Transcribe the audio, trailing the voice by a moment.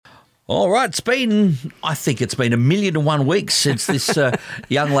All right, I think it's been 1,000,001 weeks since this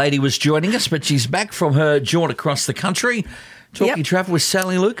young lady was joining us, but she's back from her jaunt across the country. Talking travel with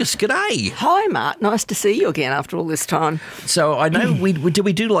Sally Lucas. G'day. Hi, Mark. Nice to see you again after all this time. So I know did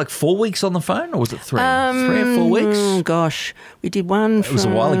we do like 4 weeks on the phone, or was it 3? 3 or 4 weeks? Gosh, we did one from... It was a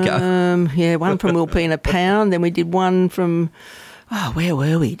while ago. One from Wilpena Pound, then we did one from... Oh, where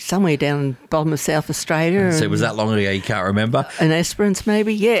were we? Somewhere down bottom of South Australia. So it was that long ago you can't remember? An Esperance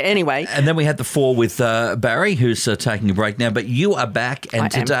maybe? Yeah, anyway. And then we had the 4 with Barry, who's taking a break now. But you are back, and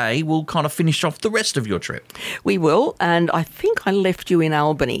today we'll kind of finish off the rest of your trip. We will, and I think I left you in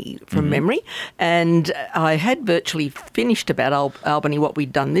Albany from memory, and I had virtually finished about Albany, what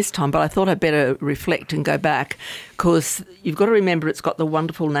we'd done this time, but I thought I'd better reflect and go back, because you've got to remember it's got the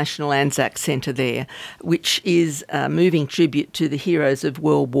wonderful National Anzac Centre there, which is a moving tribute to the heroes of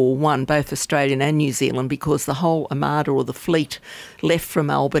World War I, both Australian and New Zealand, because the whole armada or the fleet left from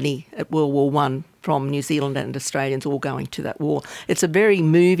Albany at World War I from New Zealand and Australians all going to that war. It's a very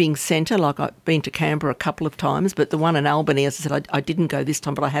moving centre. Like, I've been to Canberra a couple of times, but the one in Albany, as I said, I didn't go this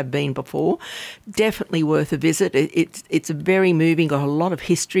time, but I have been before. Definitely worth a visit. It's a very moving, got a lot of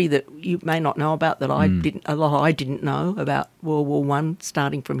history that you may not know about, that I didn't know about World War I,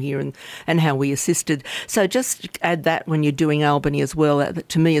 starting from here and how we assisted. So just add that when you're doing Albany as well,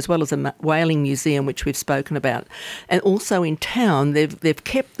 to me, as well as a whaling museum, which we've spoken about. And also in town, they've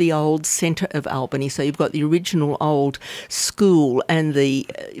kept the old centre of Albany. So you've got the original old school and the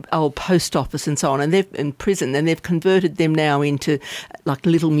old post office and so on, and they've in prison, and they've converted them now into like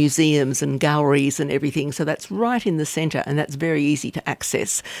little museums and galleries and everything. So that's right in the centre, and that's very easy to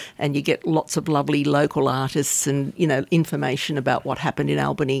access. And you get lots of lovely local artists and, information about what happened in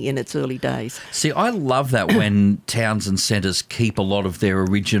Albany in its early days. See, I love that when towns and centres keep a lot of their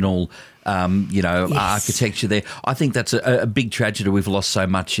original Yes. architecture there. I think that's a big tragedy. We've lost so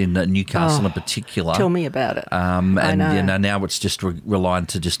much in Newcastle in particular. Tell me about it. And now it's just reliant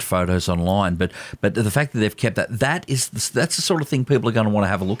to just photos online. But the fact that they've kept that's the sort of thing people are going to want to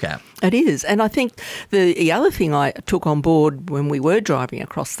have a look at. It is. And I think the other thing I took on board when we were driving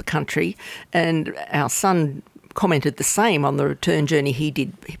across the country, and our son commented the same on the return journey he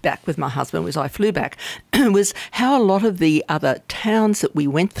did back with my husband, as I flew back, was how a lot of the other towns that we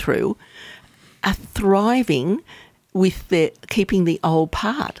went through are thriving with their keeping the old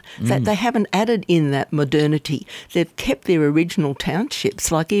part. That they haven't added in that modernity. They've kept their original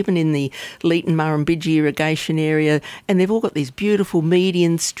townships, like even in the Leeton Murrumbidgee irrigation area, and they've all got these beautiful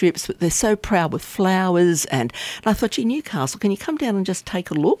median strips, but they're so proud with flowers. And I thought, gee, Newcastle, can you come down and just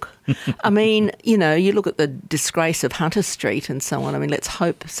take a look? I mean, you look at the disgrace of Hunter Street and so on. I mean, let's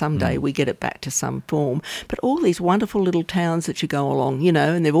hope someday we get it back to some form. But all these wonderful little towns that you go along,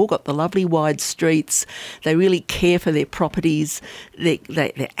 and they've all got the lovely wide streets. They really care for their properties.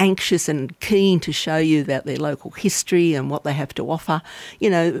 They're anxious and keen to show you about their local history and what they have to offer.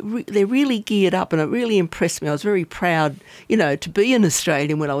 They're really geared up, and it really impressed me. I was very proud, to be an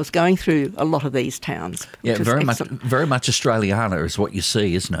Australian when I was going through a lot of these towns. Yeah, very much Australiana is what you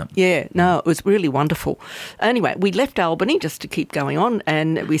see, isn't it? Yeah, no, it was really wonderful. Anyway, we left Albany just to keep going on,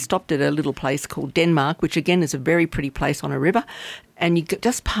 and we stopped at a little place called Denmark, which again is a very pretty place on a river. And you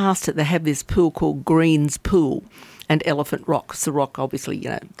just past it, they have this pool called Green's Pool and Elephant Rock. Because the rock obviously,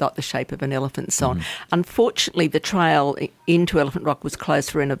 got the shape of an elephant and so on. Unfortunately, the trail into Elephant Rock was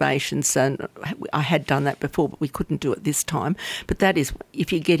closed for renovations, and I had done that before, but we couldn't do it this time. But that is,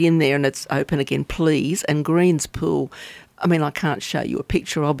 if you get in there and it's open again, please. And Green's Pool, I mean, I can't show you a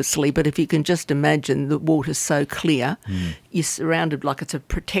picture, obviously, but if you can just imagine the water's so clear, you're surrounded like it's a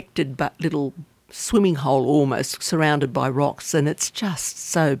protected but little swimming hole almost, surrounded by rocks, and it's just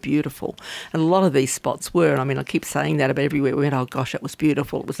so beautiful. And a lot of these spots were, I mean, I keep saying that about everywhere we went, oh gosh, it was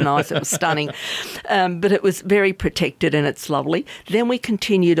beautiful, it was nice, it was stunning. But it was very protected, and it's lovely. Then we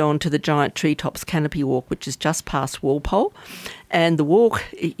continued on to the Giant Treetops Canopy Walk, which is just past Walpole. And the walk,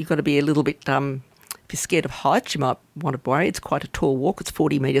 you've got to be a little bit... if you're scared of heights, you might want to worry. It's quite a tall walk. It's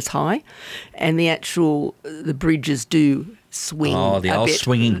 40 metres high. And the bridges do swing. Oh, the old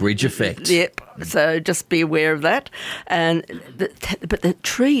swinging bridge effect. Yep. So just be aware of that. But the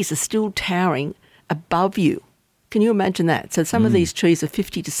trees are still towering above you. Can you imagine that? So some of these trees are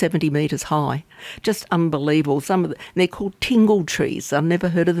 50 to 70 metres high. Just unbelievable. They're called tingle trees. I've never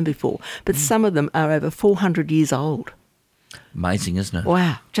heard of them before. But some of them are over 400 years old. Amazing, isn't it?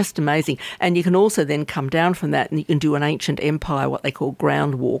 Wow, just amazing. And you can also then come down from that and you can do an ancient empire, what they call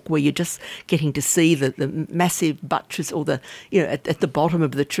ground walk, where you're just getting to see the massive buttress or at the bottom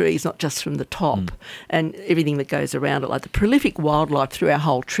of the trees, not just from the top, and everything that goes around it, like the prolific wildlife through our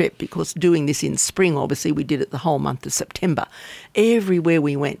whole trip, because doing this in spring, obviously we did it the whole month of September. Everywhere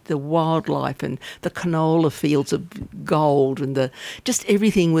we went, the wildlife and the canola fields of gold and just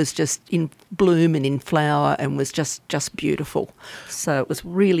everything was just in bloom and in flower and was just beautiful. So it was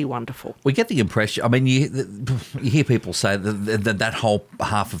really wonderful. We get the impression, I mean, you hear people say that whole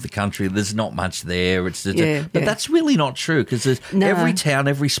half of the country, there's not much there. But that's really not true, because every town,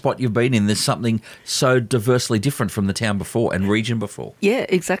 every spot you've been in, there's something so diversely different from the town before and region before. Yeah,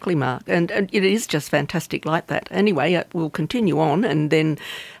 exactly, Mark. And it is just fantastic like that. Anyway, we'll continue on. And then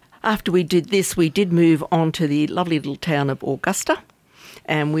after we did this, we did move on to the lovely little town of Augusta.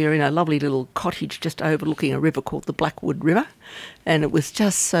 And we were in a lovely little cottage just overlooking a river called the Blackwood River. And it was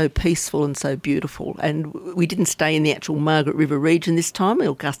just so peaceful and so beautiful. And we didn't stay in the actual Margaret River region this time.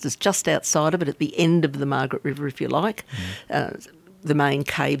 Augusta's just outside of it, at the end of the Margaret River, if you like. The main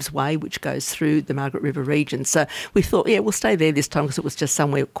Caves Way, which goes through the Margaret River region. So we thought, we'll stay there this time because it was just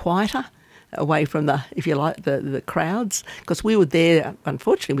somewhere quieter, away from the crowds, because we were there,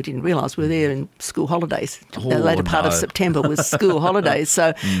 unfortunately we didn't realise we were there in school holidays. The later part of September was school holidays,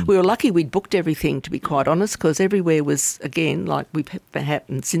 so we were lucky we'd booked everything, to be quite honest, because everywhere was, again, like we've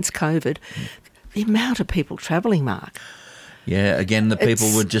happened since COVID, the amount of people travelling, Mark. Yeah, again, the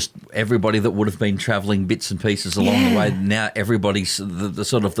people were just everybody that would have been travelling bits and pieces along the way. Now everybody's the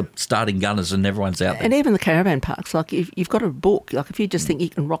sort of the starting gunners and everyone's out there. And even the caravan parks, like if you've got a book, like if you just think you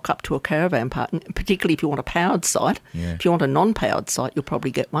can rock up to a caravan park, particularly if you want a powered site. If you want a non-powered site, you'll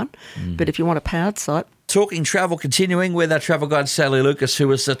probably get one. But if you want a powered site... Talking travel, continuing with our travel guide Sally Lucas, who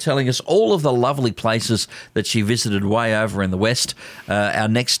was telling us all of the lovely places that she visited way over in the west. Our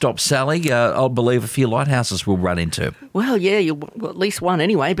next stop, Sally, I'll believe a few lighthouses we'll run into. Well, yeah, at least one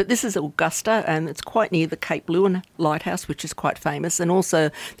anyway, but this is Augusta and it's quite near the Cape Lewin Lighthouse, which is quite famous. And also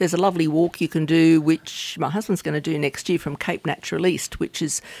there's a lovely walk you can do, which my husband's going to do next year, from Cape Natural East, which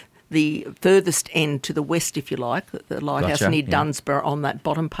is the furthest end to the west, if you like, the lighthouse near Dunsborough on that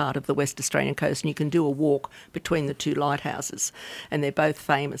bottom part of the West Australian coast, and you can do a walk between the two lighthouses, and they're both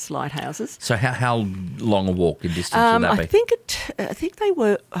famous lighthouses. So how long a walk in distance would that be? I think they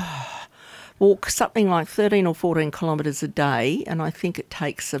were walk something like 13 or 14 kilometres a day, and I think it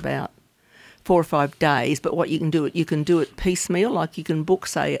takes about 4 or 5 days. But what you can do it piecemeal, like you can book,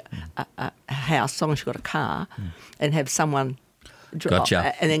 say, a house, as long as you've got a car, and have someone...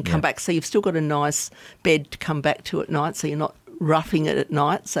 Gotcha. And then come back. So you've still got a nice bed to come back to at night, so you're not roughing it at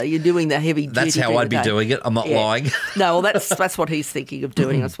night. So you're doing the heavy duty. That's how I'd be doing it. I'm not lying. No, well, that's what he's thinking of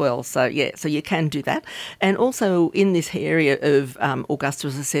doing as well. So, so you can do that. And also in this area of Augusta,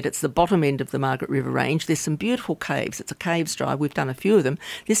 as I said, it's the bottom end of the Margaret River Range. There's some beautiful caves. It's a caves drive. We've done a few of them.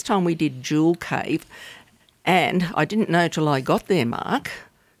 This time we did Jewel Cave. And I didn't know till I got there, Mark,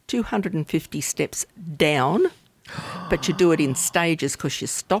 250 steps down. But you do it in stages because you're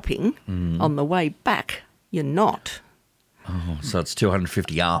stopping. On the way back, you're not. Oh, so it's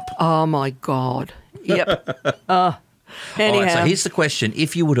 250 up. Oh, my God. Yep. Anyhow. All right, so here's the question.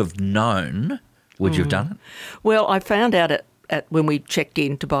 If you would have known, would you have done it? Well, I found out at when we checked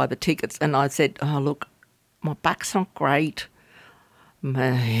in to buy the tickets, and I said, look, my back's not great.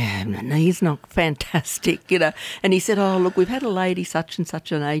 My knee's not fantastic, And he said, look, we've had a lady such and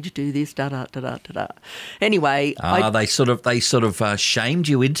such an age do this, da-da-da-da-da-da. Anyway. They sort of shamed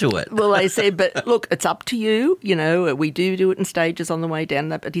you into it. Well, they said, but look, it's up to you. We do it in stages on the way down.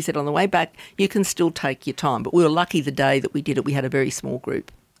 But he said on the way back, you can still take your time. But we were lucky the day that we did it, we had a very small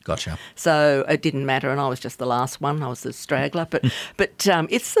group. Gotcha. So it didn't matter, and I was just the last one. I was the straggler. But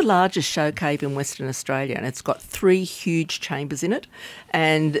it's the largest show cave in Western Australia, and it's got 3 huge chambers in it,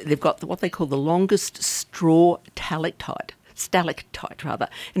 and they've got what they call the longest straw stalactite,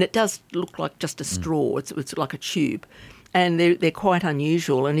 and it does look like just a straw. It's like a tube, and they're quite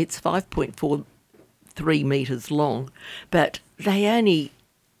unusual, and it's 5.43 metres long, but they only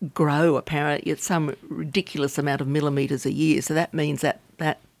grow apparently at some ridiculous amount of millimetres a year. So that means that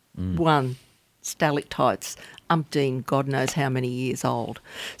one stalactite's umpteen, God knows how many years old.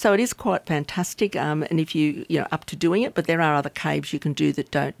 So it is quite fantastic, and if you're up to doing it, but there are other caves you can do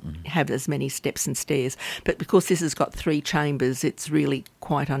that don't have as many steps and stairs. But because this has got 3 chambers, it's really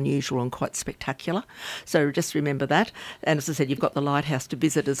quite unusual and quite spectacular. So just remember that. And as I said, you've got the lighthouse to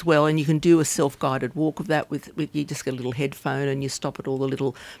visit as well, and you can do a self-guided walk of that with you just get a little headphone and you stop at all the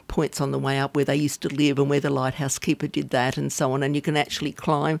little points on the way up where they used to live and where the lighthouse keeper did that and so on. And you can actually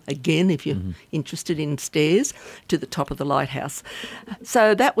climb again if you're interested in stairs. to the top of the lighthouse.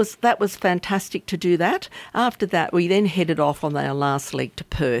 So that was fantastic to do that. After that, we then headed off on our last leg to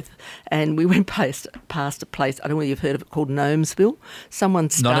Perth, and we went past a place, I don't know whether you've heard of it, called Gnomesville. Someone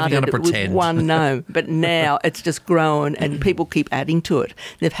started it with one gnome, but now it's just grown and people keep adding to it.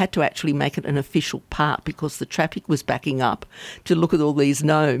 They've had to actually make it an official park because the traffic was backing up to look at all these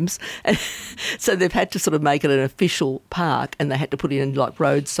gnomes. So they've had to sort of make it an official park, and they had to put in like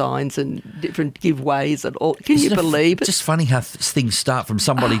road signs and different giveaways and all. Can you believe it? It's just funny how things start from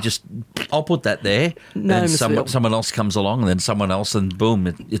somebody just, I'll put that there, and someone else comes along, and then someone else, and boom,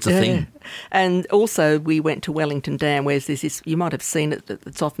 it's a thing. And also we went to Wellington Dam, where there's this, you might have seen it,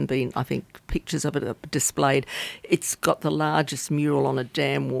 it's often been, I think, pictures of it displayed. It's got the largest mural on a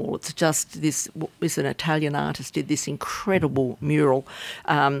dam wall. It's just this an Italian artist did this incredible mural,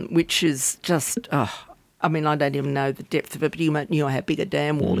 which is just, I mean, I don't even know the depth of it, but you know how big a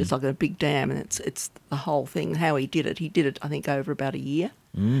dam wall is, like a big dam, and it's the whole thing. How he did it, I think, over about a year.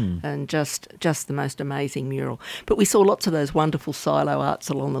 And just the most amazing mural. But we saw lots of those wonderful silo arts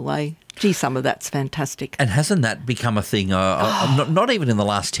along the way. Gee, some of that's fantastic. And hasn't that become a thing, not even in the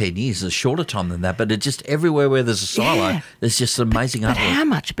last 10 years, a shorter time than that, but it just everywhere where there's a silo, there's just amazing artwork. But how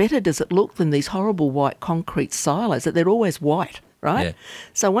much better does it look than these horrible white concrete silos, that they're always white? Right? Yeah.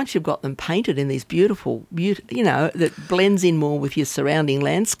 So once you've got them painted in these beautiful, that blends in more with your surrounding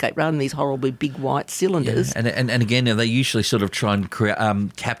landscape rather than these horribly big white cylinders. Yeah. And again, they usually sort of try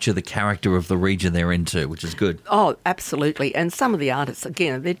and capture the character of the region they're into, which is good. Oh, absolutely. And some of the artists,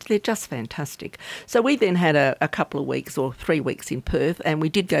 again, they're just fantastic. So we then had a couple of weeks or 3 weeks in Perth, and we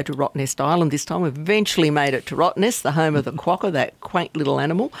did go to Rottnest Island this time. We eventually made it to Rottnest, the home of the quokka, that quaint little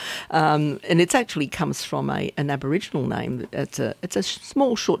animal. And it actually comes from an Aboriginal name. It's a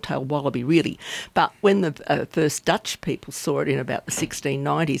small short-tailed wallaby, really. But when the first Dutch people saw it in about the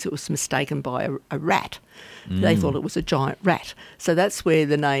 1690s, it was mistaken by a rat. They thought it was a giant rat. So that's where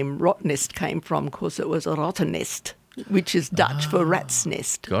the name Rottnest came from, because it was a rottenest, which is Dutch for rat's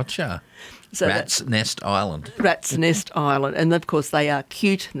nest. Gotcha. So Rat's Nest Island. Rat's Nest Island. And, of course, they are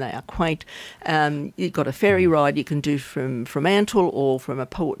cute and they are quaint. You've got a ferry ride you can do from Fremantle or from a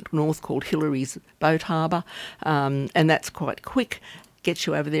port north called Hillary's Boat Harbour, and that's quite quick. Gets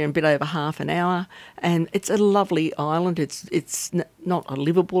you over there in a bit over half an hour, and it's a lovely island. It's not a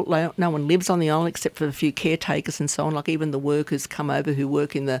livable. No one lives on the island except for a few caretakers and so on. Like even the workers come over who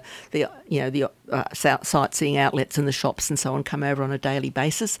work in the sightseeing outlets and the shops and so on, come over on a daily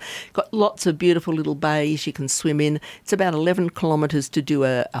basis. Got lots of beautiful little bays you can swim in. It's about 11 kilometres to do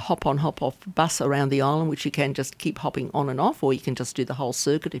a hop-on, hop-off bus around the island, which you can just keep hopping on and off, or you can just do the whole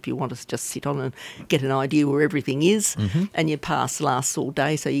circuit if you want to just sit on and get an idea where everything is. And your pass lasts all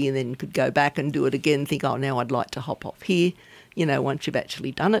day, so you then could go back and do it again, think, oh, now I'd like to hop off here, once you've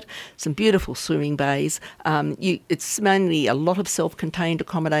actually done it. Some beautiful swimming bays. It's mainly a lot of self-contained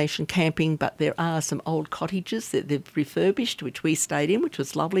accommodation, camping, but there are some old cottages that they've refurbished, which we stayed in, which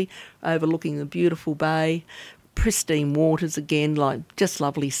was lovely, overlooking the beautiful bay. Pristine waters again, like just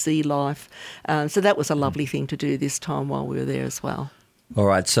lovely sea life. So that was a lovely thing to do this time while we were there as well. All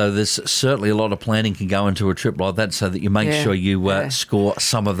right, so there's certainly a lot of planning can go into a trip like that, so that you make sure you score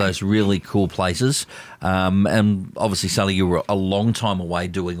some of those really cool places. And obviously, Sally, you were a long time away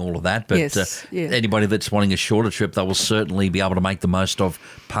doing all of that, but anybody that's wanting a shorter trip, they will certainly be able to make the most of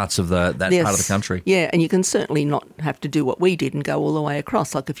parts of that part of the country. Yeah, and you can certainly not have to do what we did and go all the way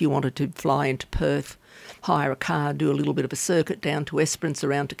across. Like if you wanted to fly into Perth, hire a car, do a little bit of a circuit down to Esperance,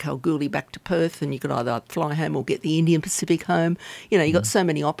 around to Kalgoorlie, back to Perth, and you could either fly home or get the Indian Pacific home. You've got so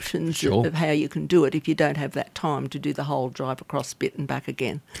many options of how you can do it if you don't have that time to do the whole drive across bit and back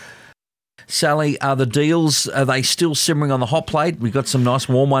again. Sally, are the deals, are they still simmering on the hot plate? We've got some nice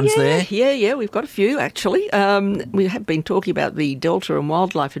warm ones there. Yeah, we've got a few actually. We have been talking about the Delta and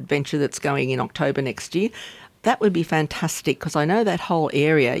Wildlife Adventure that's going in October next year. That would be fantastic, because I know that whole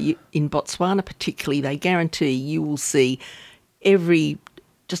area, in Botswana particularly, they guarantee you will see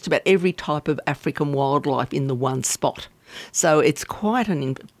just about every type of African wildlife in the one spot. So it's quite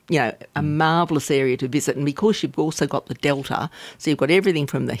a marvellous area to visit, and because you've also got the Delta, so you've got everything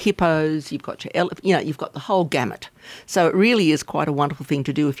from the hippos, you've got you've got the whole gamut. So it really is quite a wonderful thing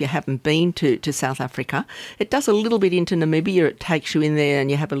to do if you haven't been to South Africa. It does a little bit into Namibia. It takes you in there and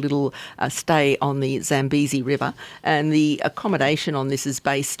you have a little stay on the Zambezi River, and the accommodation on this is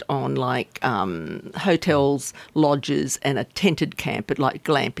based on hotels, lodges, and a tented camp, but like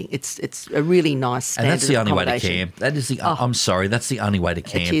glamping. It's a really nice standard. And that's the only way to camp. That is I'm sorry, that's the only way to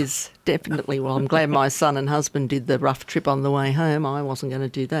camp. It is. definitely. Well, I'm glad my son and husband did the rough trip on the way home. I wasn't going to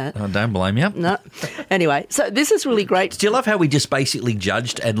do that. I don't blame you. No. Anyway, so this is really great. Do you love how we just basically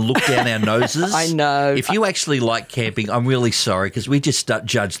judged and looked down our noses? I know. If you actually like camping, I'm really sorry because we just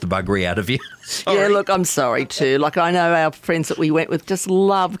judged the buggery out of you. Sorry. Yeah, look, I'm sorry too. Like, I know our friends that we went with just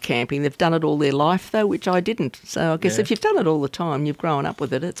love camping. They've done it all their life, though, which I didn't. So I guess if you've done it all the time, you've grown up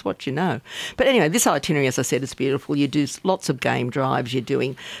with it, it's what you know. But anyway, this itinerary, as I said, is beautiful. You do lots of game drives. You're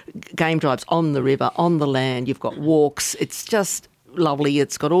doing game drives on the river, on the land. You've got walks. It's just lovely.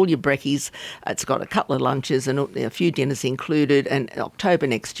 It's got all your brekkies. It's got a couple of lunches and a few dinners included. And October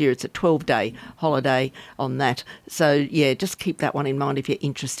next year, it's a 12-day holiday on that. So, yeah, just keep that one in mind if you're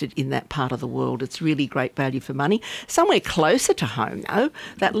interested in that part of the world. It's really great value for money. Somewhere closer to home, though,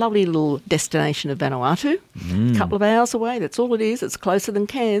 that lovely little destination of Vanuatu, a couple of hours away. That's all it is. It's closer than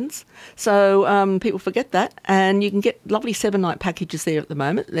Cairns. So people forget that. And you can get lovely 7-night packages there at the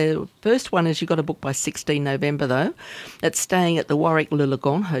moment. The first one is you've got to book by 16 November, though. It's staying at the Warwick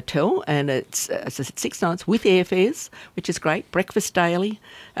Lulagon Hotel, and it's, as I said, 6 nights with airfares, which is great, breakfast daily,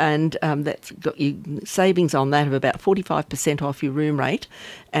 and that's got you savings on that of about 45% off your room rate,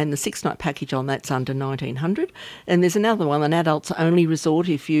 and the 6-night package on that's under $1,900. And there's another one, an adults-only resort,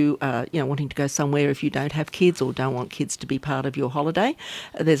 if you wanting to go somewhere if you don't have kids or don't want kids to be part of your holiday.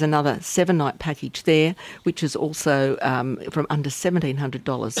 There's another 7-night package there, which is also from under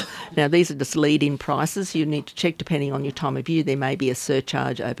 $1,700. Now, these are just lead-in prices. You need to check depending on your time of year. There may be a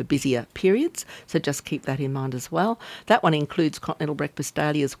surcharge over busier periods, so just keep that in mind as well. That one includes continental breakfast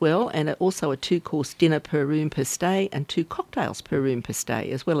daily as well, and also a 2-course dinner per room per stay and 2 cocktails per room per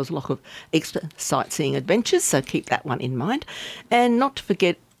stay, as well as a lot of extra sightseeing adventures, so keep that one in mind. And not to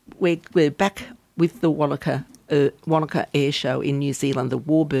forget, we're back with the Wanaka Air Show in New Zealand, the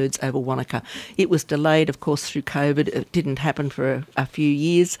Warbirds over Wanaka. It was delayed, of course, through COVID. It didn't happen for a few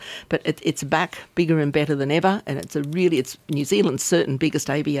years, but it's back bigger and better than ever, and it's New Zealand's certain biggest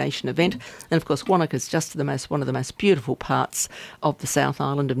aviation event. And of course, Wanaka is just one of the most beautiful parts of the South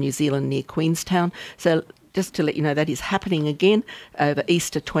Island of New Zealand near Queenstown. So just to let you know, that is happening again over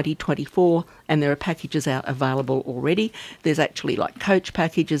Easter 2024, and there are packages out available already. There's actually like coach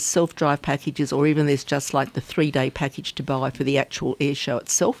packages, self-drive packages, or even there's just like the 3-day package to buy for the actual air show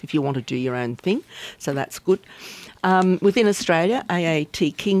itself if you want to do your own thing. So that's good. Within Australia,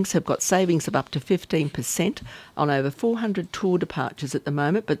 AAT Kings have got savings of up to 15% on over 400 tour departures at the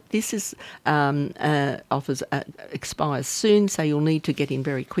moment, but this is offers expires soon, so you'll need to get in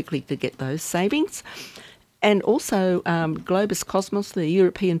very quickly to get those savings. And also Globus Cosmos, the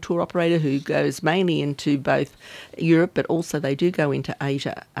European tour operator who goes mainly into both Europe, but also they do go into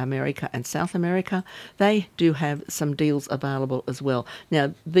Asia, America and South America. They do have some deals available as well.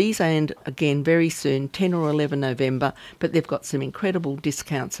 Now, these end again very soon, 10 or 11 November, but they've got some incredible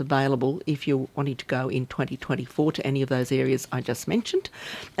discounts available if you're wanting to go in 2024 to any of those areas I just mentioned.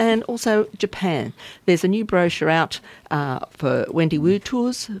 And also Japan. There's a new brochure out for Wendy Wu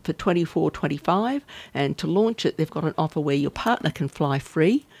Tours for 24-25, and to launch it, they've got an offer where your partner can fly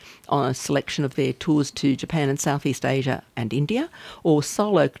free on a selection of their tours to Japan and Southeast Asia and India, or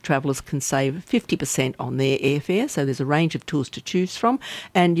solo travellers can save 50% on their airfare. So there's a range of tours to choose from,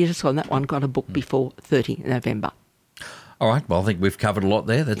 and you just on that one got to book before 30 November. All right, well, I think we've covered a lot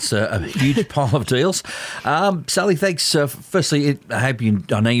there. That's a huge pile of deals. Sally, thanks. Firstly, I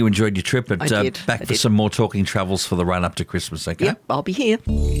know you enjoyed your trip, but back for some more Talking Travels for the run-up to Christmas, okay? Yep, I'll be here.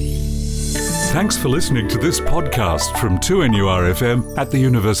 Thanks for listening to this podcast from 2NURFM at the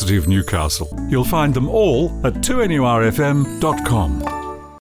University of Newcastle. You'll find them all at 2NURFM.com.